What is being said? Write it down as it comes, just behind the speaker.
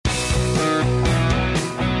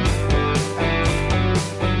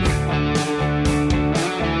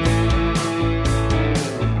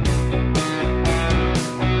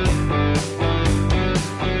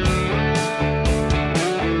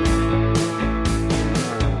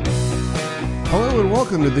and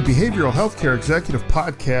welcome to the Behavioral Healthcare Executive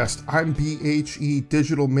Podcast. I'm BHE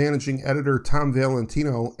Digital Managing Editor Tom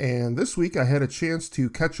Valentino, and this week I had a chance to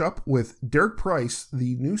catch up with Derek Price,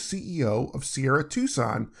 the new CEO of Sierra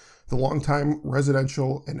Tucson, the longtime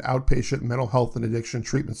residential and outpatient mental health and addiction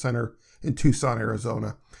treatment center in Tucson,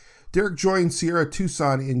 Arizona. Derek joined Sierra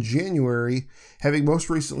Tucson in January, having most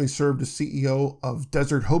recently served as CEO of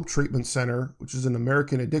Desert Hope Treatment Center, which is an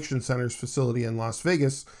American Addiction Centers facility in Las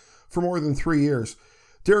Vegas, for more than 3 years.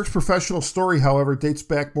 Derek's professional story, however, dates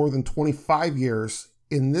back more than 25 years.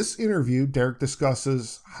 In this interview, Derek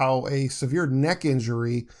discusses how a severe neck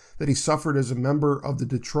injury that he suffered as a member of the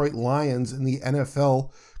Detroit Lions in the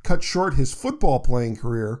NFL cut short his football playing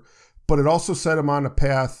career, but it also set him on a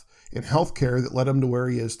path in healthcare that led him to where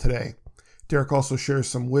he is today. Derek also shares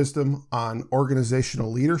some wisdom on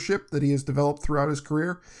organizational leadership that he has developed throughout his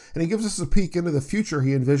career, and he gives us a peek into the future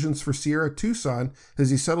he envisions for Sierra Tucson as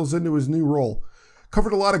he settles into his new role.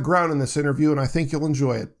 Covered a lot of ground in this interview, and I think you'll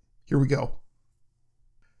enjoy it. Here we go.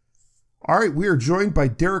 All right, we are joined by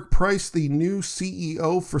Derek Price, the new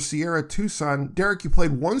CEO for Sierra Tucson. Derek, you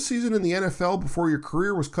played one season in the NFL before your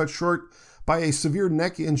career was cut short by a severe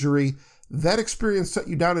neck injury. That experience set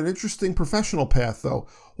you down an interesting professional path, though.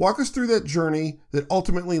 Walk us through that journey that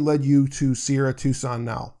ultimately led you to Sierra Tucson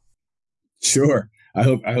now. Sure. I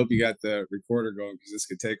hope you got the recorder going because this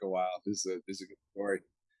could take a while. This is a good story.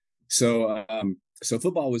 So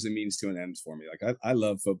football was a means to an end for me. Like I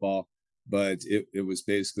love football, but it was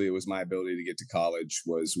my ability to get to college.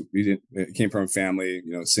 It came from a family,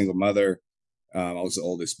 single mother. I was the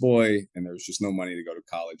oldest boy, and there was just no money to go to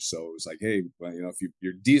college. So it was like, hey, well, if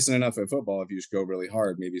you're decent enough at football, if you just go really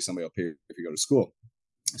hard, maybe somebody will pay if you go to school.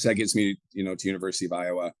 So that gets me, to University of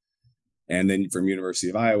Iowa. And then from University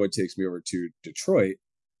of Iowa, it takes me over to Detroit.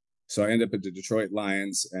 So I end up at the Detroit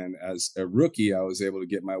Lions. And as a rookie, I was able to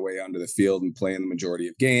get my way onto the field and play in the majority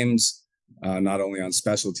of games, not only on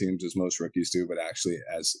special teams as most rookies do, but actually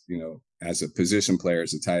as a position player,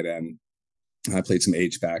 as a tight end. I played some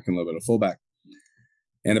H-back and a little bit of fullback.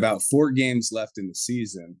 And about 4 games left in the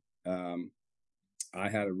season, I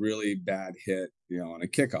had a really bad hit, on a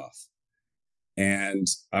kickoff. And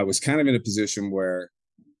I was kind of in a position where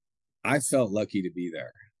I felt lucky to be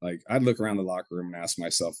there. Like I'd look around the locker room and ask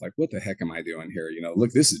myself, like, what the heck am I doing here?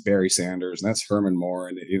 Look, this is Barry Sanders and that's Herman Moore.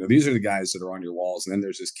 And, these are the guys that are on your walls. And then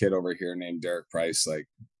there's this kid over here named Derek Price. Like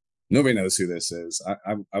nobody knows who this is.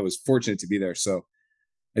 I was fortunate to be there. So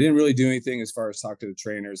I didn't really do anything as far as talk to the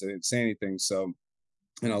trainers. I didn't say anything.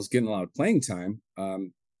 And I was getting a lot of playing time.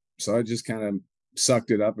 So I just kind of sucked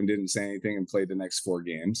it up and didn't say anything and played the next 4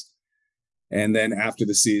 games. And then after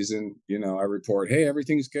the season, I report, hey,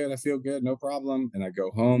 everything's good. I feel good. No problem. And I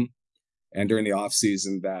go home. And during the off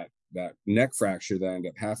season, that neck fracture that I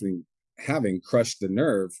ended up having crushed the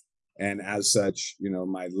nerve. And as such,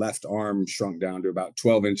 my left arm shrunk down to about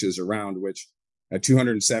 12 inches around, which at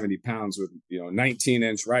 270 pounds with,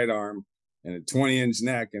 19-inch right arm, and a 20-inch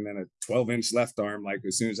neck and then a 12-inch left arm. Like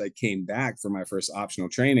as soon as I came back for my first optional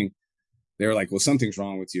training, they were like, well, something's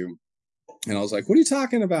wrong with you. And I was like, what are you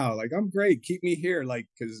talking about? Like, I'm great. Keep me here. Like,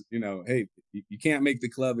 cause hey, you can't make the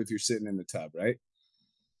club if you're sitting in the tub. Right.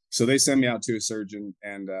 So they send me out to a surgeon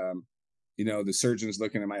and, the surgeon's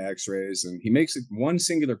looking at my x-rays and he makes one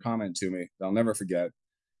singular comment to me that I'll never forget.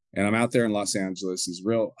 And I'm out there in Los Angeles, he's a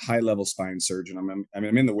real high level spine surgeon.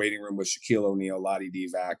 I'm in the waiting room with Shaquille O'Neal, Lottie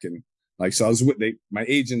Divac, and so I was my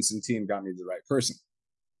agents and team got me to the right person.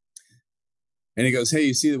 And he goes, hey,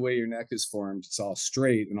 you see the way your neck is formed? It's all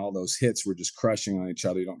straight and all those hits were just crushing on each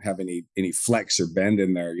other. You don't have any flex or bend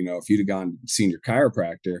in there. If you'd have seen your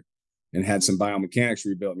chiropractor and had some biomechanics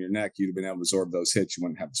rebuilt in your neck, you'd have been able to absorb those hits. You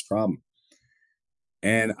wouldn't have this problem.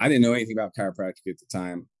 And I didn't know anything about chiropractic at the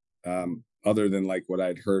time, other than like what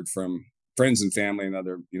I'd heard from friends and family and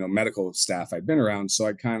other, medical staff I'd been around. So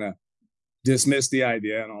I kind of dismissed the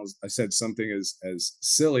idea, and I said something as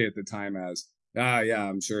silly at the time as, yeah,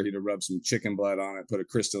 I'm sure he'd have rubbed some chicken blood on it, put a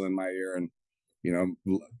crystal in my ear, and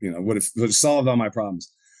would have solved all my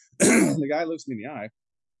problems. The guy looks me in the eye.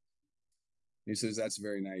 He says, that's a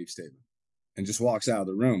very naive statement, and just walks out of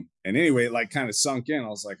the room. And anyway, it like kind of sunk in. I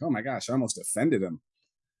was like, oh my gosh, I almost offended him.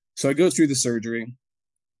 So I go through the surgery,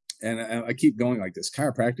 and I keep going like this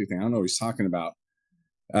chiropractic thing. I don't know what he's talking about.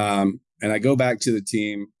 And I go back to the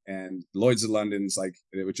team, and Lloyd's of London's like,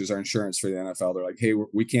 which is our insurance for the NFL. They're like, hey,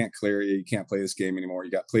 we can't clear you. You can't play this game anymore.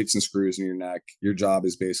 You got plates and screws in your neck. Your job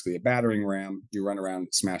is basically a battering ram. You run around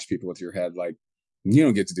and smash people with your head. Like, you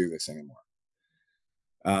don't get to do this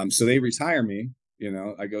anymore. So they retire me.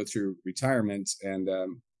 I go through retirement, and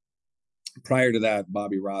prior to that,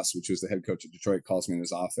 Bobby Ross, which was the head coach of Detroit, calls me in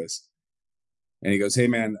his office. And he goes, "Hey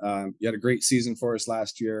man, you had a great season for us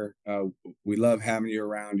last year. We love having you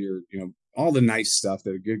around. All the nice stuff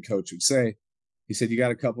that a good coach would say." He said, "You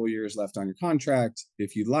got a couple of years left on your contract.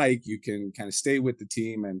 If you like, you can kind of stay with the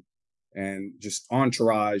team and just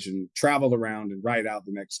entourage and travel around and ride out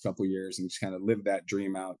the next couple of years and just kind of live that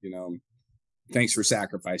dream out. Thanks for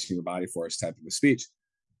sacrificing your body for us," type of a speech.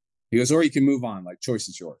 He goes, "Or you can move on. Like, choice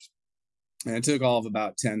is yours." And it took all of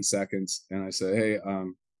about 10 seconds. And I said, "Hey,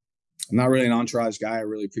 I'm not really an entourage guy. I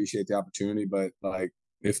really appreciate the opportunity, but like,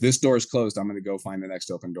 if this door is closed, I'm going to go find the next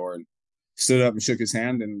open door." And stood up and shook his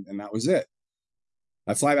hand, and that was it.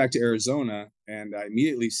 I fly back to Arizona, and I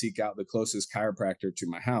immediately seek out the closest chiropractor to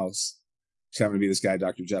my house, which happened to be this guy,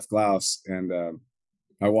 Dr. Jeff Glaus. And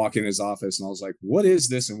I walk in his office, and I was like, "What is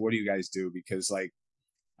this, and what do you guys do?" Because like,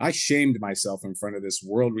 I shamed myself in front of this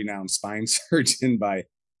world-renowned spine surgeon by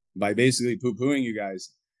basically poo-pooing you guys.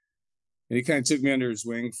 And he kind of took me under his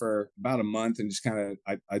wing for about a month, and just kind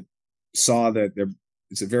of I saw that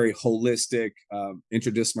it's a very holistic,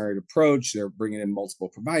 interdisciplinary approach. They're bringing in multiple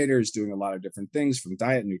providers, doing a lot of different things from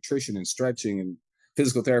diet, nutrition, and stretching, and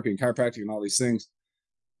physical therapy, and chiropractic, and all these things.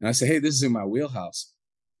 And I said, "Hey, this is in my wheelhouse."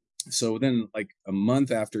 So then, like a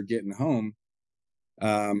month after getting home,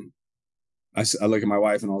 I look at my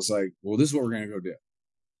wife and I was like, "Well, this is what we're going to go do."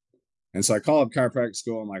 And so I call up chiropractic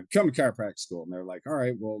school. I'm like, "Come to chiropractic school." And they're like, "All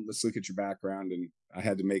right, well, let's look at your background." And I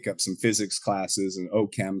had to make up some physics classes and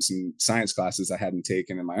OChem, some science classes I hadn't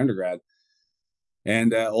taken in my undergrad.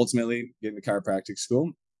 And ultimately get into chiropractic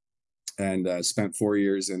school, and spent 4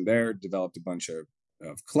 years in there, developed a bunch of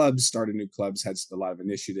clubs, started new clubs, had a lot of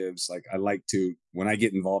initiatives. Like, I like to, when I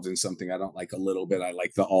get involved in something, I don't like a little bit, I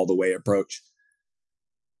like the all the way approach.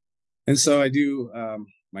 And so I do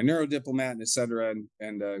my neurodiplomat and et cetera,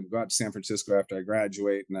 and go out to San Francisco after I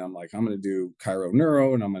graduate. And I'm like, I'm going to do chiro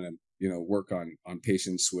neuro, and I'm going to, work on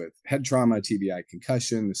patients with head trauma, TBI,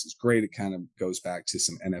 concussion. This is great. It kind of goes back to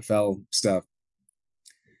some NFL stuff.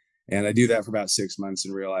 And I do that for about 6 months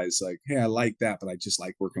and realize like, hey, I like that, but I just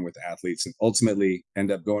like working with athletes, and ultimately end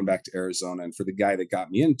up going back to Arizona. And for the guy that got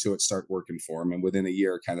me into it, start working for him. And within a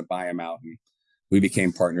year, kind of buy him out. And we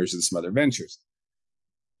became partners in some other ventures.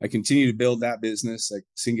 I continued to build that business, like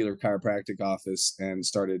Singular Chiropractic Office, and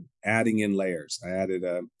started adding in layers. I added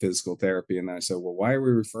physical therapy, and then I said, well, why are we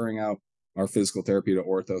referring out our physical therapy to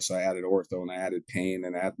ortho? So I added ortho, and I added pain,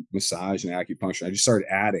 and add massage and acupuncture. I just started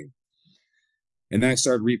adding. And then I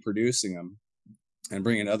started reproducing them and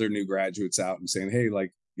bringing other new graduates out and saying, hey,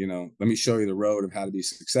 like, let me show you the road of how to be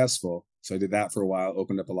successful. So I did that for a while,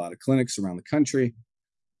 opened up a lot of clinics around the country,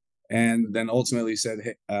 and then ultimately said,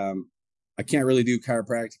 hey, I can't really do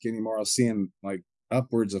chiropractic anymore. I was seeing like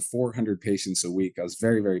upwards of 400 patients a week. I was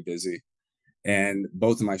very, very busy. And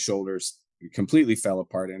both of my shoulders completely fell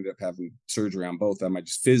apart. I ended up having surgery on both of them. I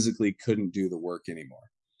just physically couldn't do the work anymore.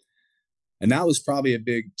 And that was probably a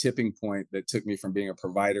big tipping point that took me from being a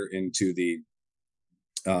provider into the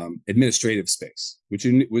administrative space, which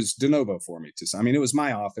was de novo for me. I mean, it was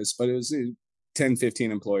my office, but it was 10, 15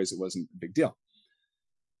 employees. It wasn't a big deal.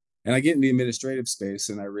 And I get in the administrative space,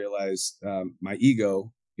 and I realized my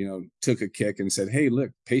ego, took a kick and said, hey,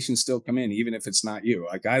 look, patients still come in, even if it's not you.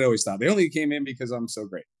 Like, I'd always thought they only came in because I'm so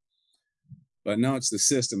great. But no, it's the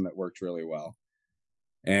system that worked really well.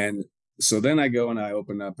 And so then I go and I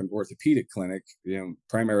open up an orthopedic clinic,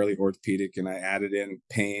 primarily orthopedic, and I added in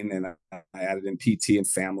pain, and I added in PT and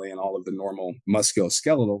family and all of the normal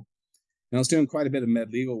musculoskeletal. And I was doing quite a bit of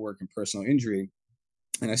med legal work and personal injury.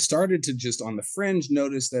 And I started to just on the fringe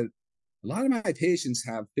notice that a lot of my patients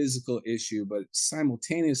have physical issue, but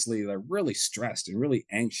simultaneously they're really stressed and really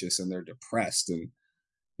anxious, and they're depressed. And,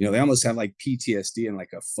 they almost have like PTSD and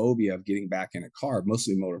like a phobia of getting back in a car,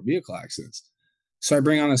 mostly motor vehicle accidents. So I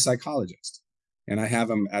bring on a psychologist, and I have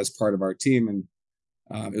him as part of our team. And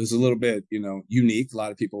it was a little bit, unique. A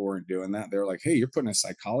lot of people weren't doing that. They're like, hey, you're putting a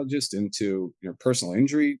psychologist into your personal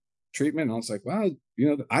injury treatment. And I was like, well,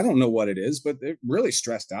 I don't know what it is, but they're really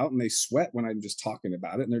stressed out, and they sweat when I'm just talking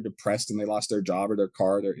about it, and they're depressed, and they lost their job or their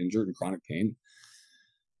car, they're injured and chronic pain.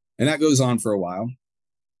 And that goes on for a while.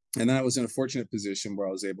 And then I was in a fortunate position where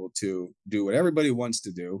I was able to do what everybody wants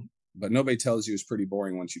to do, but nobody tells you is pretty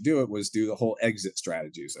boring once you do it, was do the whole exit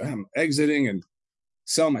strategy. So I'm exiting and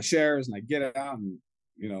sell my shares, and I get it out, and,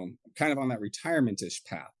 kind of on that retirement-ish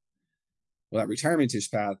path. Well, that retirement-ish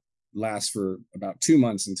path lasts for about 2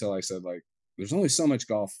 months until I said, like, there's only so much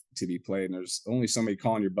golf to be played, and there's only so many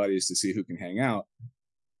calling your buddies to see who can hang out.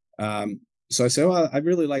 So I said, well, I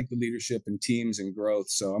really like the leadership and teams and growth,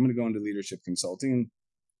 so I'm going to go into leadership consulting.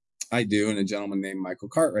 I do, and a gentleman named Michael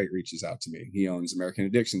Cartwright reaches out to me. He owns American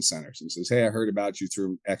Addiction Centers, and says, hey, I heard about you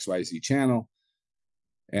through XYZ channel,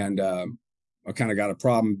 and I kind of got a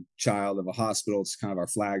problem child of a hospital. It's kind of our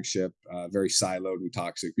flagship, very siloed and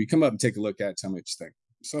toxic. You come up and take a look at it, tell me what you think.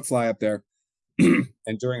 So I fly up there,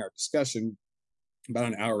 and during our discussion, about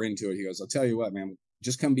an hour into it, he goes, "I'll tell you what, man,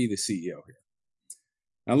 just come be the CEO here."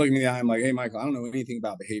 And I look in the eye, I'm like, "Hey, Michael, I don't know anything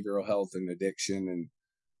about behavioral health and addiction, and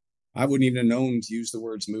I wouldn't even have known to use the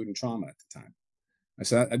words mood and trauma at the time." I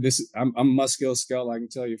said, I'm musculoskeletal. I can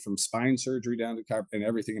tell you from spine surgery down to and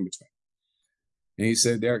everything in between." And he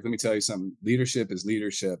said, "Derek, let me tell you something. Leadership is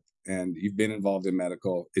leadership, and you've been involved in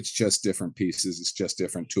medical. It's just different pieces. It's just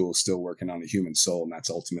different tools still working on the human soul, and that's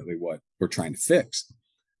ultimately what we're trying to fix."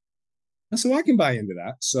 And so I can buy into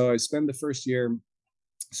that. So I spend the first year.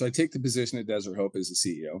 So I take the position at Desert Hope as the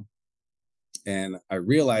CEO, and I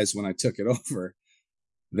realized when I took it over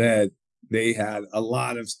that they had a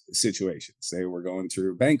lot of situations. They were going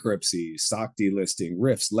through bankruptcy, stock delisting,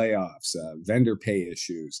 rifts, layoffs, vendor pay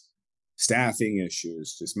issues, staffing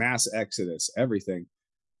issues, just mass exodus, everything.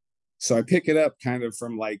 So I pick it up kind of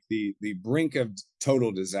from like the brink of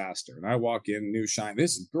total disaster. And I walk in, new shine.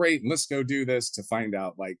 This is great. And let's go do this, to find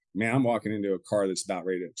out like, man, I'm walking into a car that's about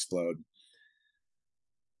ready to explode.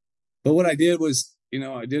 But what I did was,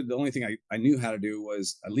 the only thing I knew how to do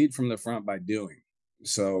was I lead from the front by doing.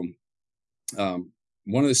 So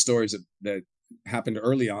one of the stories that happened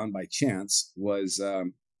early on by chance was,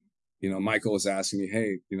 Michael was asking me,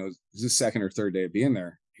 "Hey, is this the second or third day of being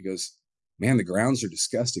there?" He goes, "Man, the grounds are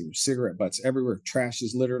disgusting. There's cigarette butts everywhere. Trash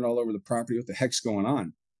is littered all over the property. What the heck's going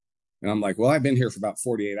on?" And I'm like, "Well, I've been here for about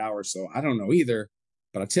 48 hours, so I don't know either.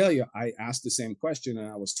 But I'll tell you, I asked the same question, and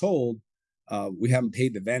I was told we haven't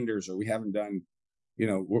paid the vendors, or we haven't done,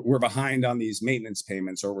 we're behind on these maintenance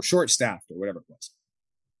payments, or we're short-staffed, or whatever it was."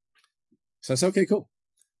 So I said, "Okay, cool."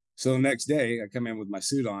 So the next day I come in with my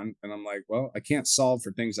suit on, and I'm like, well, I can't solve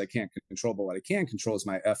for things I can't control, but what I can control is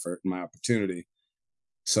my effort and my opportunity.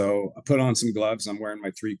 So I put on some gloves. I'm wearing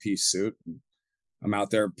my 3-piece suit. I'm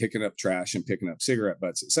out there picking up trash and picking up cigarette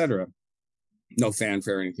butts, etc. No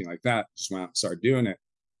fanfare or anything like that. Just went out and started doing it.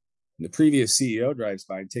 And the previous CEO drives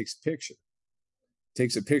by and takes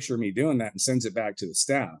a picture of me doing that and sends it back to the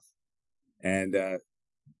staff. And,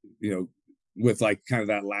 with like kind of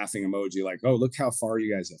that laughing emoji, like, "Oh, look how far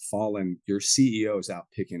you guys have fallen. Your CEO is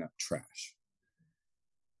out picking up trash."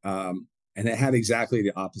 And it had exactly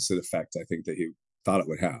the opposite effect, I think, that he thought it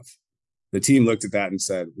would have. The team looked at that and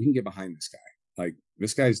said, "We can get behind this guy. Like,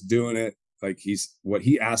 this guy's doing it. Like, he's what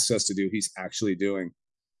he asks us to do, he's actually doing."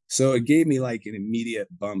 So it gave me like an immediate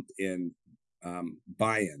bump in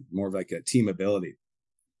buy-in, more of like a team ability.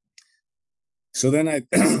 So then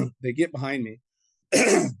they get behind me,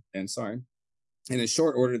 and sorry, in a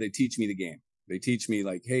short order, they teach me the game. They teach me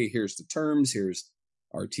like, "Hey, here's the terms, here's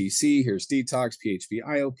RTC, here's detox, PHP,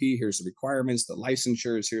 IOP, here's the requirements, the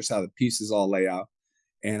licensures, here's how the pieces all lay out."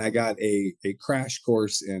 And I got a crash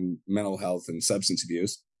course in mental health and substance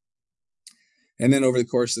abuse. And then over the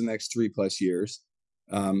course of the next 3+ years,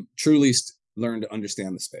 truly learned to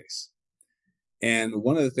understand the space. And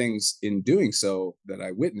one of the things in doing so that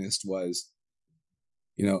I witnessed was,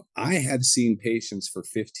 I had seen patients for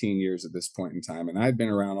 15 years at this point in time, and I'd been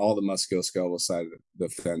around all the musculoskeletal side of the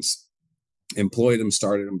fence, employed them,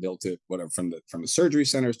 started them, built it, whatever, from the surgery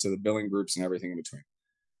centers to the billing groups and everything in between.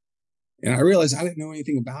 And I realized I didn't know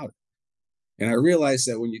anything about it. And I realized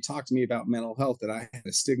that when you talk to me about mental health, that I had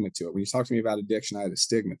a stigma to it. When you talk to me about addiction, I had a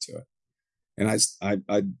stigma to it. And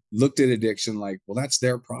I looked at addiction like, well, that's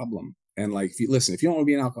their problem. And like, if you don't want to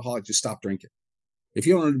be an alcoholic, just stop drinking. If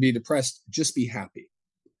you don't want to be depressed, just be happy.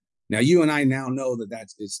 Now, you and I now know that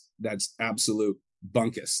that's absolute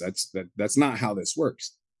bunkus. That's not how this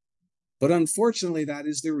works. But unfortunately, that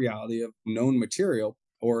is the reality of known material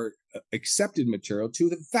or accepted material to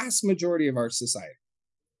the vast majority of our society.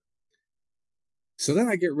 So then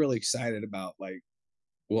I get really excited about like,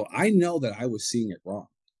 well, I know that I was seeing it wrong.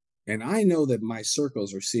 And I know that my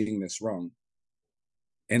circles are seeing this wrong.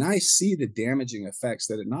 And I see the damaging effects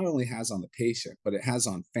that it not only has on the patient, but it has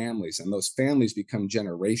on families. And those families become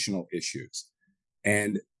generational issues.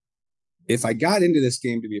 And if I got into this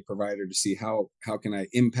game to be a provider to see how can I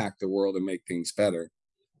impact the world and make things better,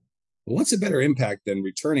 well, what's a better impact than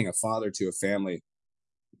returning a father to a family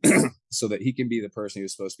so that he can be the person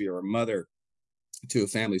he's supposed to be, or a mother to a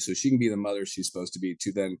family so she can be the mother she's supposed to be,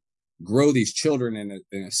 to then grow these children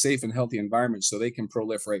in a safe and healthy environment so they can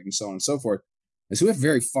proliferate and so on and so forth. And so we have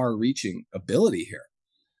very far-reaching ability here.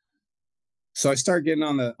 So I started getting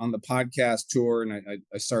on the podcast tour, and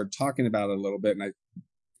I started talking about it a little bit,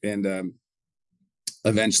 and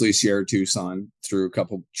eventually Sierra Tucson, through a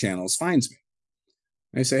couple channels, finds me.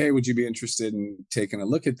 And I say, "Hey, would you be interested in taking a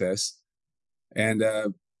look at this?" And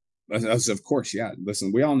Of course, yeah.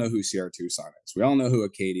 Listen, we all know who Sierra Tucson is. We all know who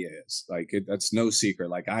Acadia is. That's no secret.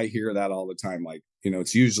 Like, I hear that all the time. Like,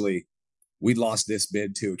 it's usually, we lost this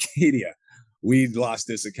bid to Acadia. We lost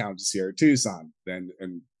this account to Sierra Tucson.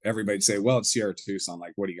 And everybody'd say, well, it's Sierra Tucson.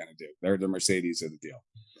 Like, what are you going to do? They're the Mercedes of the deal.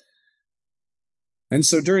 And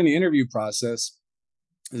so during the interview process,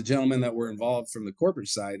 the gentlemen that were involved from the corporate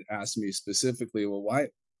side asked me specifically, well, why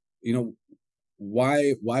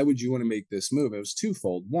would you want to make this move? It was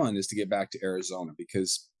twofold. One is to get back to Arizona,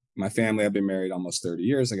 because my family, I've been married almost 30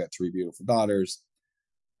 years. I got 3 beautiful daughters.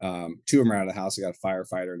 2 of them are out of the house. I got a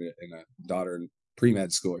firefighter and a daughter in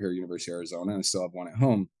pre-med school here at University of Arizona, and I still have one at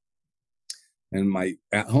home. And my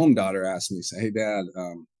at-home daughter asked me, say, hey, Dad,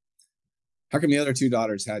 how come the other 2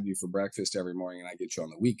 daughters had you for breakfast every morning and I get you on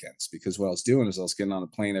the weekends? Because what I was doing is I was getting on a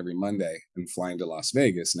plane every Monday and flying to Las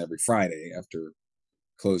Vegas, and every Friday after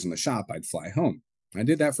closing the shop, I'd fly home. I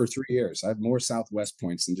did that for 3 years. I have more Southwest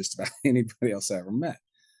points than just about anybody else I ever met.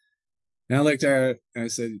 And I looked at her and I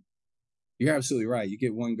said, you're absolutely right. You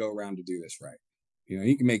get one go around to do this right.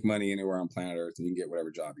 You can make money anywhere on planet Earth and you can get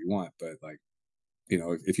whatever job you want. But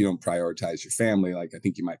if you don't prioritize your family, I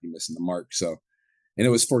think you might be missing the mark. So, and it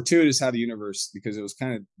was fortuitous how the universe, because it was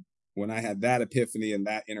kind of when I had that epiphany and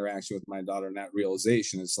that interaction with my daughter and that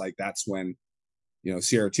realization, it's like, that's when,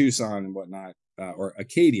 Sierra Tucson and whatnot, or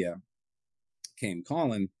Acadia came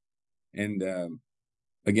calling. And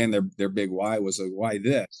again, their big why was like, why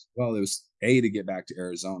this? Well, it was to get back to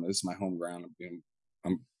Arizona. This is my home ground.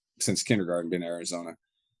 I'm since kindergarten been in Arizona,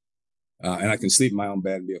 and I can sleep in my own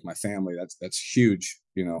bed and be with my family. That's huge.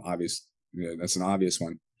 Obvious. That's an obvious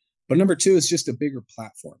one. But number 2 is just a bigger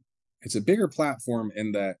platform. It's a bigger platform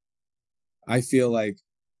in that I feel like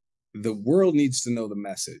the world needs to know the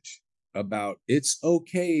message about it's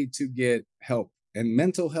okay to get help. And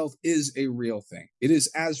mental health is a real thing. It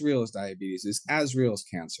is as real as diabetes, it's as real as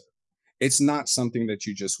cancer. It's not something that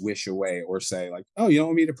you just wish away or say like, oh, you don't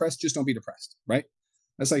want to be depressed, just don't be depressed, right?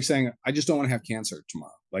 That's like saying, I just don't want to have cancer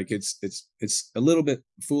tomorrow. Like it's a little bit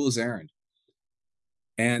fool's errand.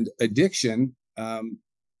 And addiction,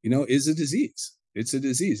 is a disease. It's a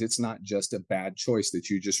disease. It's not just a bad choice that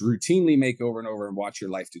you just routinely make over and over and watch your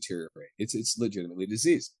life deteriorate. It's legitimately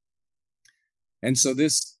disease. And so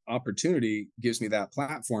this opportunity gives me that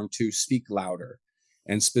platform to speak louder,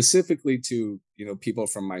 and specifically to, people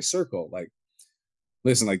from my circle. Like,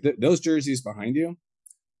 listen, like those jerseys behind you,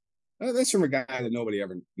 that's from a guy that nobody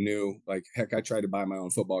ever knew. Like, heck, I tried to buy my own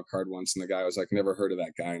football card once, and the guy was like, never heard of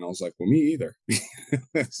that guy. And I was like, well, me either.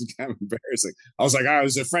 It's kind of embarrassing. I was like, I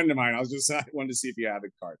was a friend of mine. I wanted to see if you had the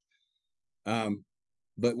card.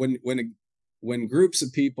 But when groups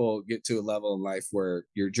of people get to a level in life where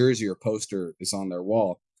your jersey or poster is on their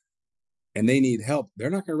wall and they need help, they're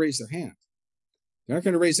not going to raise their hand. They're not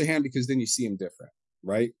going to raise their hand because then you see them different,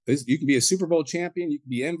 right? You can be a Super Bowl champion, you can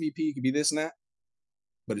be MVP, you can be this and that.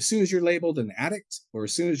 But as soon as you're labeled an addict, or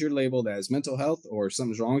as soon as you're labeled as mental health or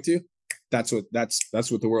something's wrong with you, that's what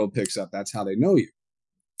the world picks up. That's how they know you.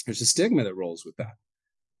 There's a stigma that rolls with that.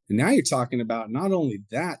 And now you're talking about not only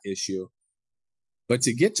that issue, but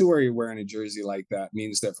to get to where you're wearing a jersey like that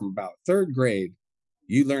means that from about 3rd grade,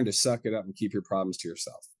 you learn to suck it up and keep your problems to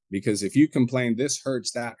yourself. Because if you complain, this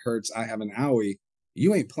hurts, that hurts, I have an owie,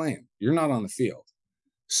 you ain't playing. You're not on the field.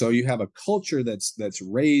 So you have a culture that's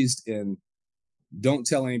raised in, don't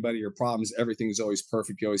tell anybody your problems. Everything's always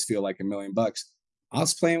perfect. You always feel like $1 million. I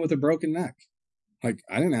was playing with a broken neck. Like,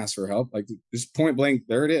 I didn't ask for help. Like, just point blank,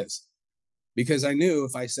 there it is. Because I knew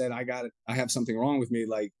if I said I have something wrong with me,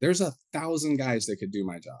 like there's 1,000 guys that could do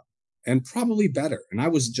my job and probably better. And I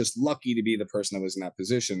was just lucky to be the person that was in that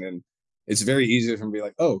position. And it's very easy for me to be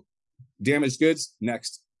like, oh, damaged goods,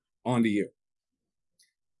 next, on to you.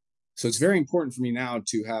 So it's very important for me now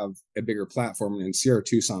to have a bigger platform, and Sierra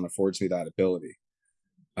Tucson affords me that ability.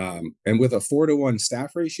 And with a 4-to-1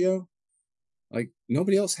 staff ratio, like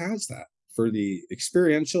nobody else has that. For the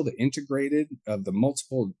experiential, the integrated of the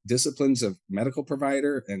multiple disciplines of medical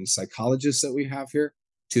provider and psychologists that we have here,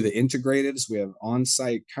 to the integratives, we have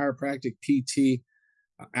on-site chiropractic, PT,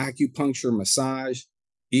 acupuncture, massage,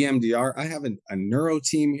 EMDR. I have a neuro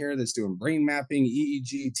team here that's doing brain mapping,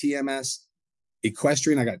 EEG, TMS,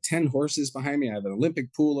 equestrian. I got 10 horses behind me. I have an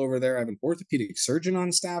Olympic pool over there. I have an orthopedic surgeon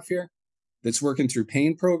on staff here that's working through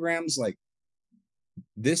pain programs. Like,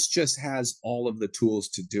 this just has all of the tools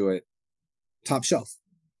to do it top shelf.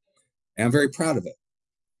 And I'm very proud of it.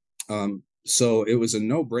 So it was a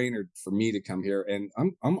no-brainer for me to come here, and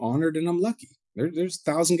I'm honored and I'm lucky. There's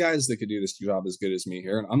 1,000 guys that could do this job as good as me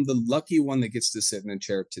here, and I'm the lucky one that gets to sit in a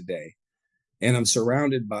chair today. And I'm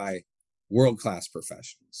surrounded by world-class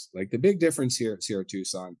professionals. Like, the big difference here at Sierra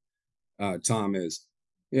Tucson, Tom, is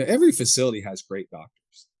every facility has great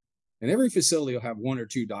doctors, and every facility will have one or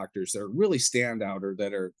two doctors that are really stand out or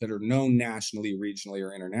that are known nationally, regionally,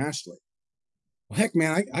 or internationally. Well, heck,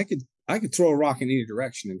 man, I could throw a rock in any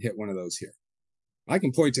direction and hit one of those here. I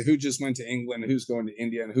can point to who just went to England, who's going to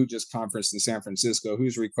India, and who just conferenced in San Francisco,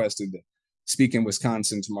 who's requested to speak in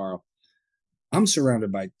Wisconsin tomorrow. I'm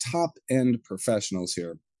surrounded by top end professionals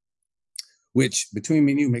here, which between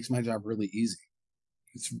me and you makes my job really easy.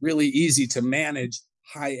 It's really easy to manage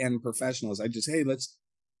high end professionals. I just, hey,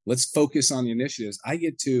 let's focus on the initiatives. I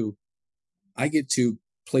get to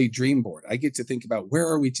play dream board. I get to think about where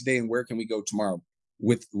are we today and where can we go tomorrow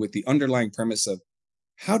with the underlying premise of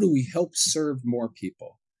how do we help serve more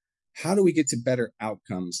people? How do we get to better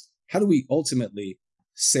outcomes? How do we ultimately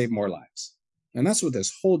save more lives? And that's what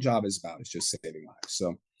this whole job is about, is just saving lives.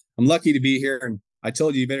 So I'm lucky to be here. And I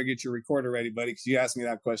told you better get your recorder ready, buddy, because you asked me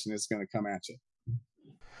that question, it's going to come at you.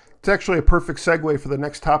 It's actually a perfect segue for the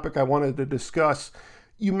next topic I wanted to discuss.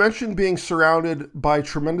 You mentioned being surrounded by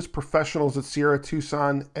tremendous professionals at Sierra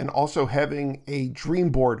Tucson and also having a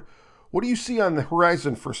dream board. What do you see on the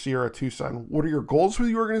horizon for Sierra Tucson? What are your goals for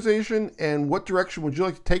the organization, and what direction would you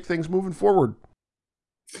like to take things moving forward?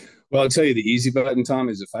 Well, I'll tell you the easy button, Tom,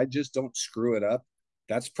 is if I just don't screw it up,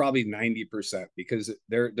 that's probably 90% because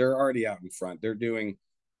they're already out in front. They're doing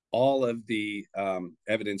all of the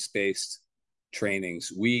evidence-based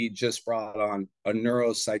trainings. We just brought on a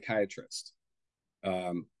neuropsychiatrist.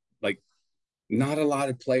 Like, not a lot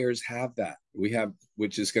of players have that. We have,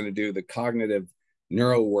 which is going to do the cognitive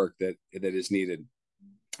neuro work that is needed.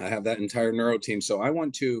 I have that entire neuro team. So I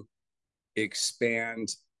want to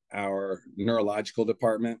expand our neurological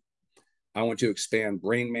department. I want to expand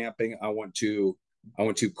brain mapping. I want to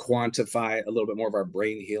quantify a little bit more of our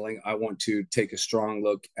brain healing. I want to take a strong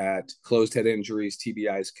look at closed head injuries,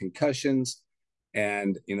 TBIs, concussions,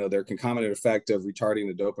 and their concomitant effect of retarding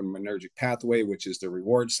the dopaminergic pathway, which is the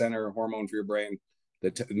reward center hormone for your brain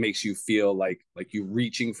that makes you feel like you're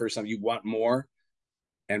reaching for something, you want more,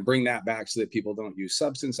 and bring that back so that people don't use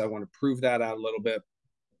substance. I want to prove that out a little bit.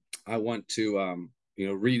 I want to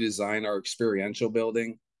redesign our experiential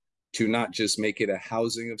building to not just make it a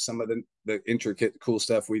housing of some of the intricate cool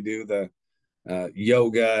stuff we do, the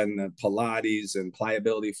yoga and the Pilates and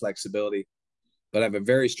pliability, flexibility, but I have a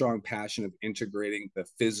very strong passion of integrating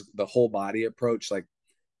the whole body approach. Like,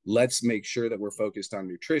 let's make sure that we're focused on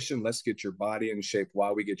nutrition. Let's get your body in shape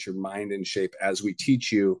while we get your mind in shape as we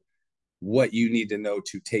teach you what you need to know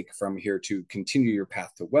to take from here to continue your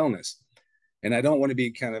path to wellness. And I don't want to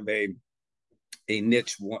be kind of a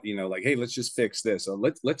niche, like, hey, let's just fix this. So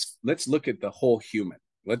let's look at the whole human.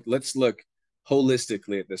 Let's look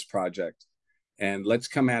holistically at this project, and let's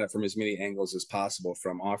come at it from as many angles as possible,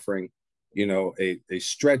 from offering a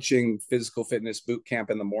stretching physical fitness boot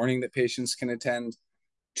camp in the morning that patients can attend,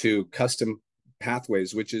 to custom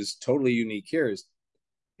pathways, which is totally unique here. Is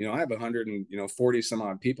I have 140 some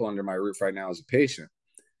odd people under my roof right now as a patient,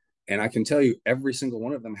 and I can tell you every single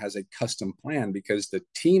one of them has a custom plan, because the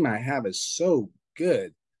team I have is so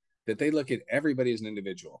good that they look at everybody as an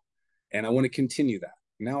individual. And I want to continue that.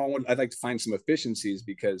 Now I'd like to find some efficiencies,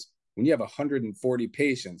 because when you have 140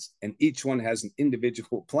 patients and each one has an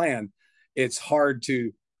individual plan, it's hard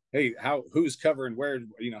to, hey, who's covering where,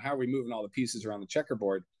 how are we moving all the pieces around the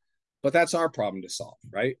checkerboard? But that's our problem to solve,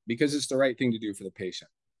 right? Because it's the right thing to do for the patient.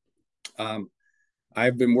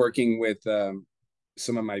 I've been working with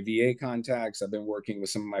some of my VA contacts. I've been working with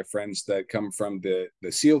some of my friends that come from the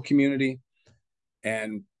SEAL community,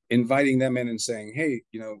 and inviting them in and saying, hey,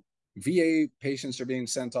 VA patients are being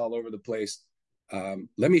sent all over the place.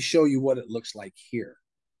 Let me show you what it looks like here.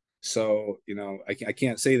 So, I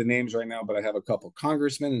can't say the names right now, but I have a couple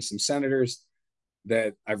congressmen and some senators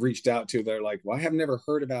that I've reached out to. They're like, well, I have never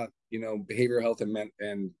heard about, behavioral health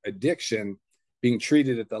and addiction being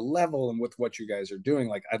treated at the level and with what you guys are doing.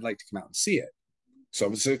 Like, I'd like to come out and see it.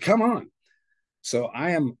 So come on. So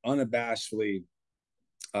I am unabashedly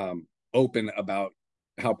open about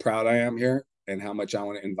how proud I am here and how much I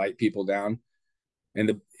want to invite people down.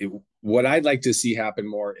 And what I'd like to see happen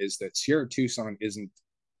more is that Sierra Tucson isn't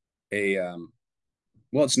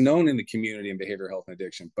it's known in the community in behavioral health and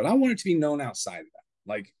addiction, but I want it to be known outside of that.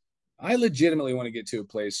 Like, I legitimately want to get to a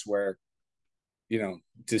place where,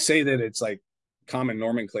 to say that it's like common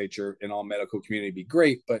nomenclature in all medical community be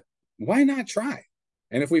great, but why not try?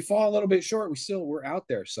 And if we fall a little bit short, we're out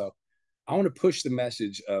there. So I want to push the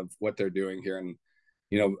message of what they're doing here. And,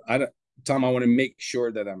 Tom, I want to make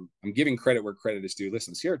sure that I'm giving credit where credit is due.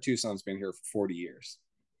 Listen, Sierra Tucson's been here for 40 years.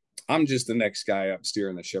 I'm just the next guy up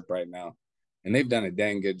steering the ship right now. And they've done a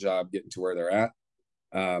dang good job getting to where they're at.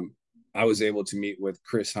 I was able to meet with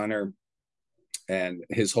Chris Hunter and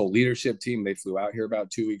his whole leadership team. They flew out here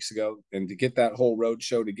about 2 weeks ago, and to get that whole road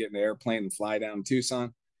show, to get in the airplane and fly down to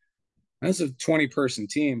Tucson, that's a 20-person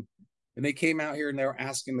team. And they came out here and they were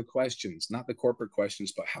asking the questions, not the corporate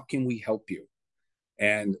questions, but how can we help you?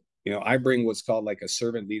 And, I bring what's called like a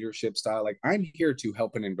servant leadership style. Like, I'm here to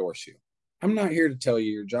help and endorse you. I'm not here to tell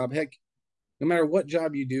you your job. Heck, no matter what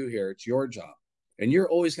job you do here, it's your job. And you're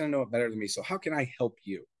always going to know it better than me. So how can I help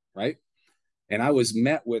you? Right. And I was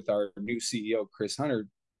met with our new CEO, Chris Hunter,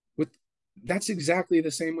 with that's exactly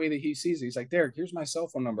the same way that he sees it. He's like, Derek, here's my cell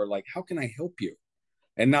phone number. Like, how can I help you?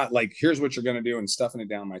 And not like, here's what you're going to do and stuffing it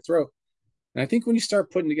down my throat. And I think when you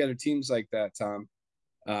start putting together teams like that, Tom,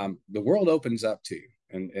 the world opens up to you.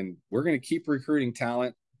 And we're going to keep recruiting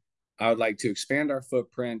talent. I would like to expand our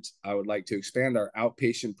footprint. I would like to expand our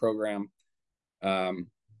outpatient program. I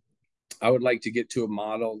would like to get to a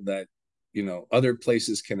model that, other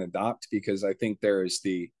places can adopt, because I think there's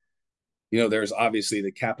there's obviously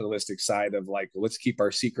the capitalistic side of like, let's keep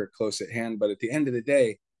our secret close at hand. But at the end of the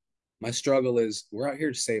day, my struggle is we're out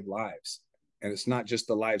here to save lives. And it's not just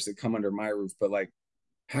the lives that come under my roof, but like,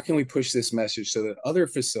 how can we push this message so that other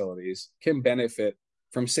facilities can benefit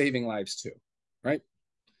from saving lives too? Right.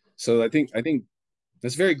 So I think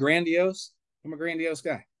that's very grandiose. I'm a grandiose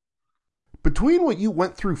guy. Between what you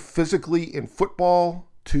went through physically in football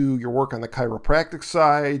to your work on the chiropractic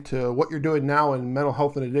side to what you're doing now in mental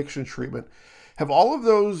health and addiction treatment, have all of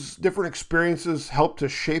those different experiences helped to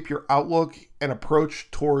shape your outlook and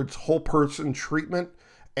approach towards whole person treatment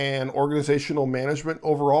and organizational management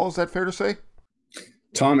overall? Is that fair to say?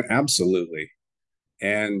 Tom, absolutely.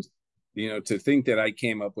 And, to think that I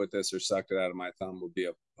came up with this or sucked it out of my thumb would be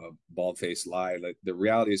a bald-faced lie. Like, the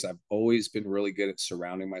reality is I've always been really good at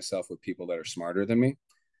surrounding myself with people that are smarter than me,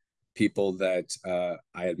 people that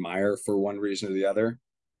I admire for one reason or the other,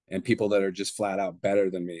 and people that are just flat out better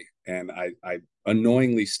than me. And I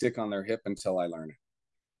annoyingly stick on their hip until I learn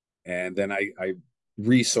it. And then I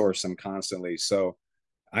resource them constantly. So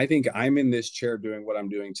I think I'm in this chair doing what I'm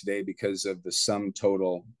doing today because of the sum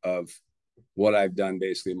total of what I've done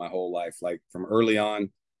basically my whole life. Like, from early on,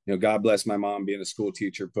 God bless my mom being a school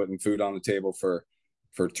teacher, putting food on the table for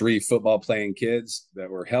 3 football playing kids that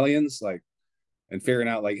were hellions, like, and figuring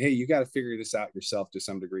out like, hey, you got to figure this out yourself to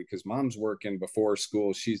some degree, because mom's working before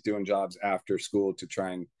school, she's doing jobs after school to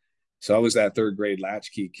try and. So I was that 3rd grade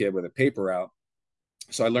latchkey kid with a paper route.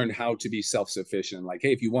 So I learned how to be self-sufficient. Like,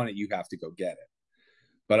 hey, if you want it, you have to go get it.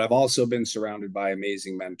 But I've also been surrounded by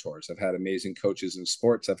amazing mentors. I've had amazing coaches in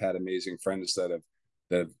sports. I've had amazing friends that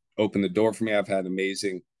have opened the door for me. I've had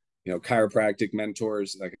amazing, chiropractic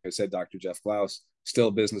mentors. Like I said, Dr. Jeff Klaus, still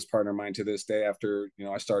a business partner of mine to this day after,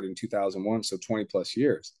 I started in 2001, so 20 plus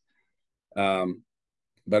years.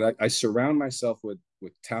 But I surround myself with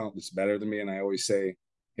talent that's better than me. And I always say,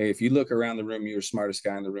 hey, if you look around the room, you're the smartest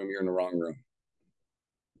guy in the room, you're in the wrong room.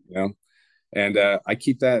 And I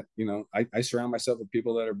keep that, I surround myself with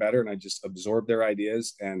people that are better, and I just absorb their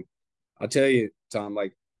ideas. And I'll tell you, Tom,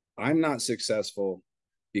 like, I'm not successful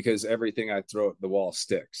because everything I throw at the wall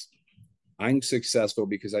sticks. I'm successful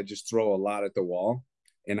because I just throw a lot at the wall,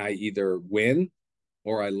 and I either win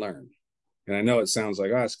or I learn. And I know it sounds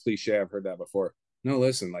like, oh, it's cliche. I've heard that before. No,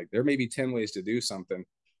 listen, like, there may be 10 ways to do something,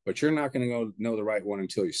 but you're not going to go know the right one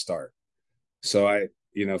until you start. So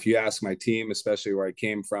if you ask my team, especially where I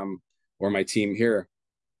came from, or my team here,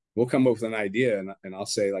 we'll come up with an idea, and I'll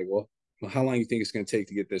say like, well, how long do you think it's going to take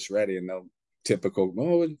to get this ready? And they'll typical,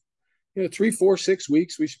 3, 4, 6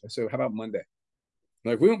 weeks. So how about Monday?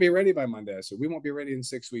 Like, we won't be ready by Monday. So we won't be ready in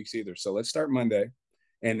 6 weeks either. So let's start Monday.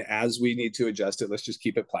 And as we need to adjust it, let's just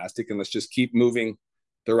keep it plastic, and let's just keep moving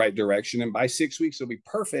the right direction. And by 6 weeks, it'll be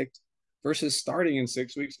perfect, versus starting in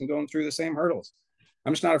 6 weeks and going through the same hurdles.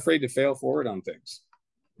 I'm just not afraid to fail forward on things.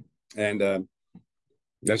 And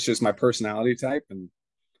that's just my personality type. And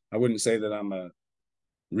I wouldn't say that I'm a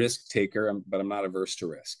risk taker, but I'm not averse to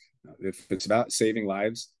risk. If it's about saving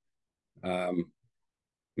lives, I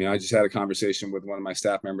just had a conversation with one of my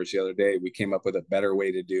staff members the other day. We came up with a better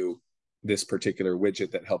way to do this particular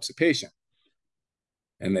widget that helps a patient.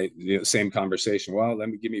 And they, same conversation. Well,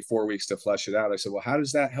 give me 4 weeks to flesh it out. I said, well, how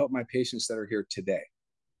does that help my patients that are here today?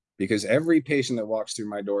 Because every patient that walks through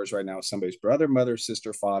my doors right now is somebody's brother, mother,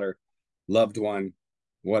 sister, father, loved one,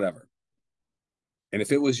 whatever. And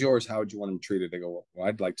if it was yours, how would you want them treated? They go, well,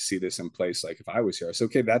 I'd like to see this in place. Like, if I was here, I said,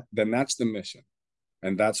 okay, then that's the mission.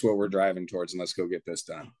 And that's what we're driving towards. And let's go get this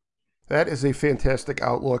done. That is a fantastic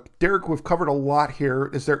outlook. Derek, we've covered a lot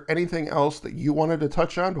here. Is there anything else that you wanted to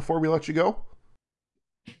touch on before we let you go?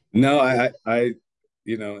 No, heck,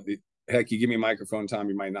 you give me a microphone, Tom,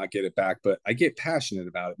 you might not get it back, but I get passionate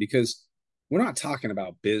about it because we're not talking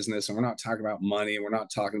about business, and we're not talking about money, and we're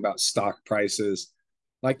not talking about stock prices.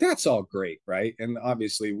 Like, that's all great, right? And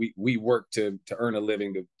obviously we work to earn a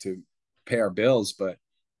living to pay our bills, but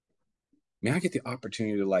man, I get the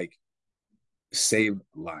opportunity to like save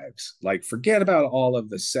lives. Like, forget about all of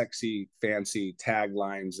the sexy, fancy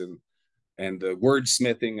taglines and the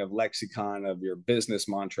wordsmithing of lexicon of your business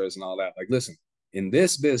mantras and all that. Like, listen, in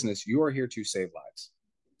this business, you are here to save lives.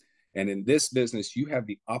 And in this business, you have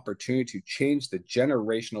the opportunity to change the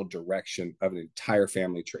generational direction of an entire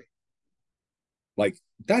family tree. Like,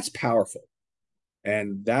 that's powerful.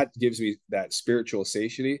 And that gives me that spiritual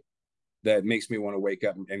satiety that makes me want to wake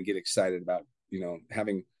up and get excited about,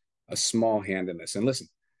 having a small hand in this. And listen,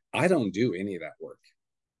 I don't do any of that work.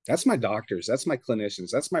 That's my doctors, that's my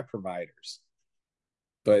clinicians, that's my providers.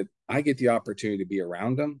 But I get the opportunity to be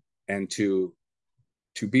around them and to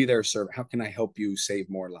be their servant. How can I help you save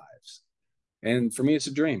more lives? And for me, it's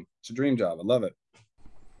a dream. It's a dream job. I love it.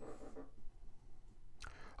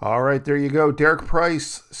 All right, there you go. Derek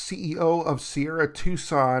Price, CEO of Sierra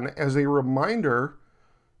Tucson. As a reminder,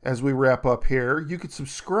 as we wrap up here, you can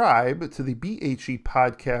subscribe to the BHE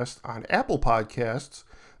podcast on Apple Podcasts,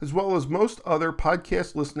 as well as most other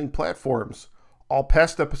podcast listening platforms. All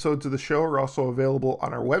past episodes of the show are also available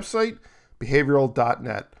on our website,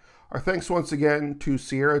 behavioral.net. Our thanks once again to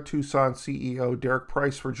Sierra Tucson CEO Derek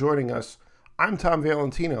Price for joining us. I'm Tom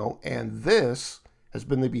Valentino, and this has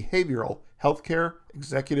been the Behavioral Healthcare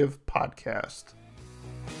Executive Podcast.